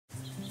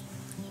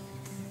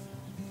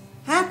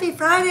Happy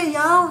Friday,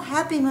 y'all.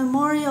 Happy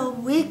Memorial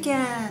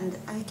Weekend.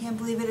 I can't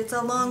believe it. It's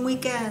a long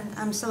weekend.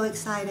 I'm so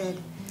excited.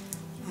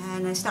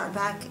 And I start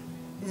back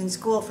in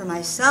school for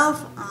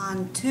myself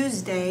on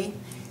Tuesday.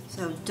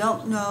 So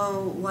don't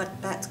know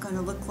what that's going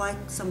to look like.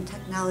 Some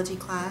technology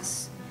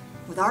class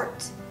with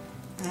art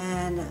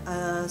and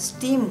a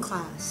STEAM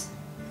class.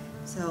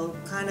 So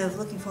kind of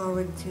looking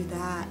forward to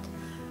that.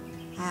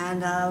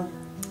 And I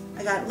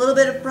got a little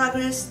bit of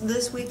progress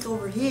this week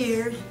over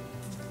here,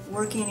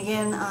 working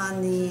again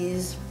on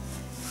these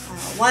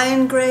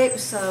wine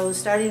grapes, so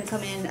starting to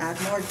come in, add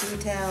more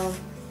detail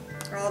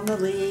on the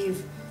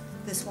leaf.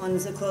 This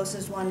one's the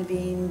closest one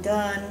being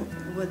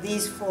done with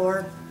these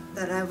four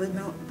that I've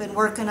been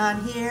working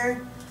on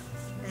here.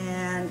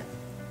 And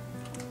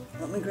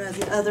let me grab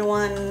the other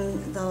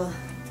one. The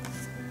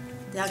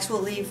actual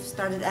leaf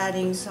started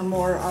adding some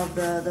more of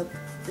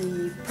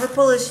the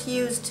purplish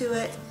hues to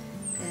it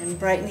and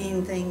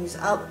brightening things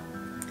up.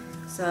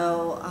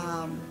 So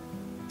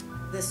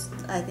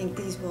I think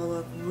these will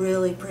look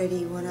really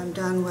pretty when I'm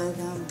done with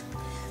them.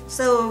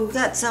 So we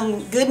got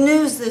some good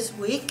news this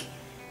week.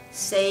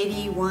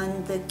 Sadie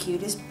won the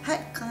cutest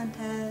pet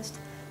contest.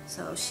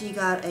 So she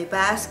got a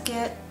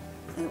basket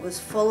and it was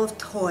full of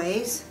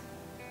toys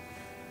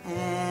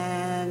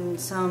and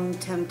some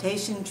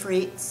temptation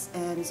treats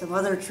and some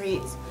other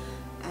treats.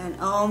 And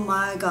oh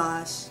my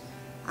gosh,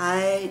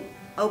 I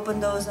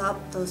opened those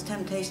up, those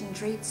temptation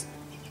treats,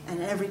 and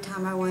every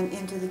time I went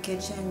into the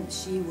kitchen,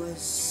 she was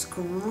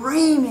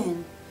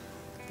screaming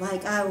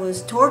like I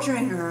was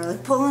torturing her,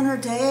 like pulling her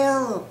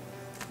tail,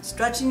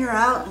 stretching her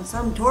out in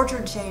some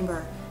torture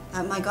chamber.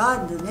 My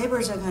God, the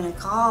neighbors are going to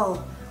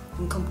call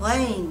and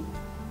complain.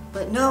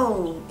 But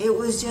no, it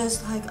was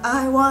just like,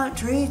 I want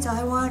treats,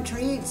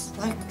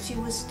 like she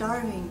was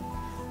starving.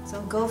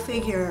 So go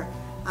figure.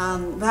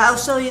 But I'll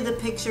show you the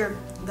picture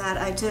that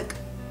I took,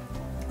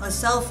 a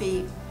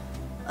selfie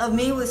of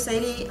me with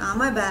Sadie on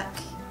my back,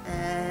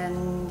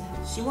 and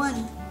she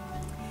won.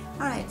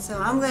 Alright, so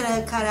I'm going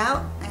to cut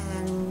out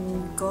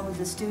and go over to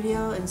the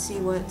studio and see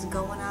what's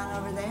going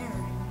on over there.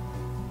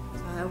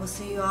 So I will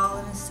see you all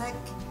in a sec.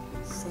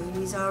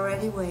 Sadie's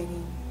already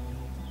waiting.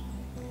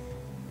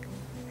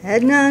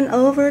 Heading on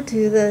over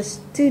to the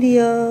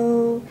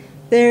studio.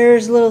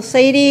 There's little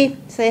Sadie.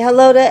 Say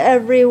hello to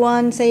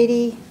everyone,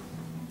 Sadie.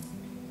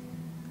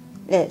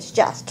 It's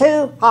just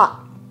too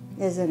hot,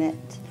 isn't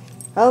it?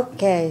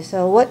 Okay,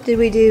 so what did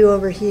we do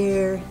over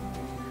here?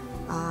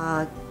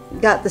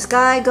 Got the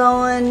sky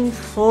going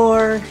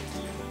for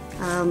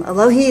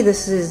Alohi.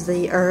 This is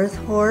the earth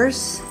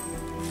horse.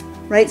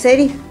 Right,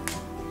 Sadie?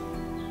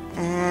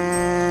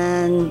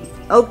 And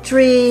oak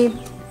tree.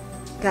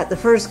 Got the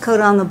first coat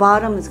on the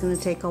bottom. It's going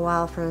to take a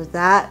while for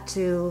that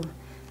to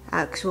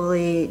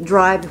actually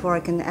dry before I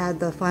can add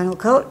the final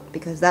coat,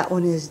 because that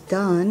one is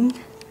done.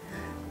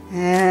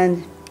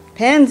 And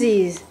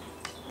pansies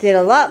did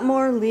a lot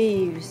more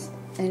leaves,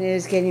 and it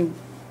is getting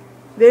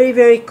very,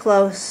 very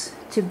close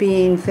to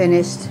being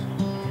finished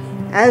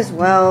as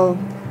well.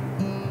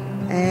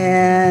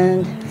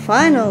 And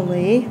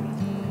finally,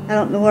 I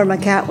don't know where my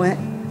cat went,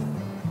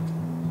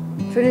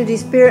 Trinity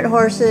Spirit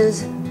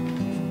horses.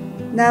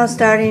 Now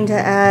starting to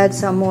add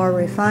some more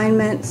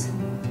refinements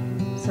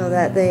so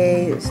that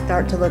they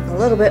start to look a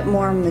little bit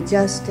more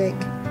majestic.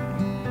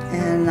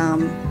 And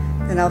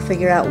then I'll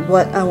figure out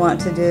what I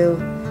want to do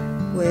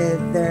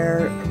with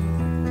their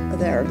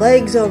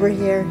legs over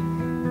here.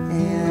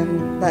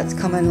 And that's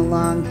coming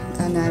along,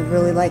 and I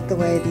really like the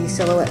way these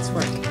silhouettes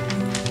work.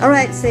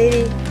 Alright,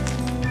 Sadie,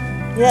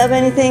 you have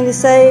anything to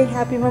say?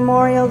 Happy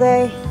Memorial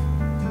Day?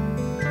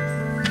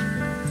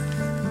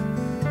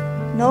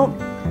 Nope.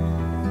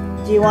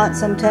 Do you want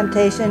some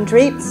temptation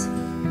treats?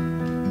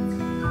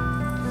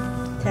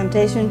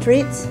 Temptation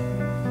treats?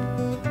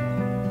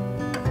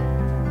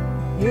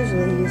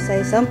 Usually you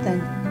say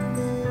something.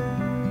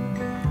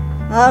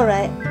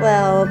 Alright,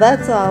 well,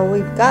 that's all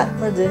we've got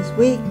for this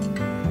week.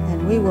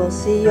 And we will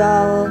see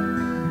y'all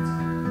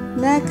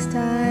next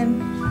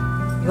time.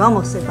 You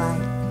almost said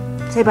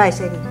bye. Say bye,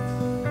 Sadie.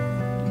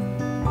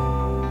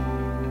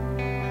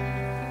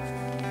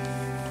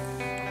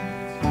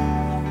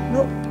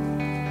 Nope.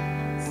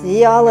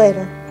 See y'all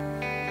later.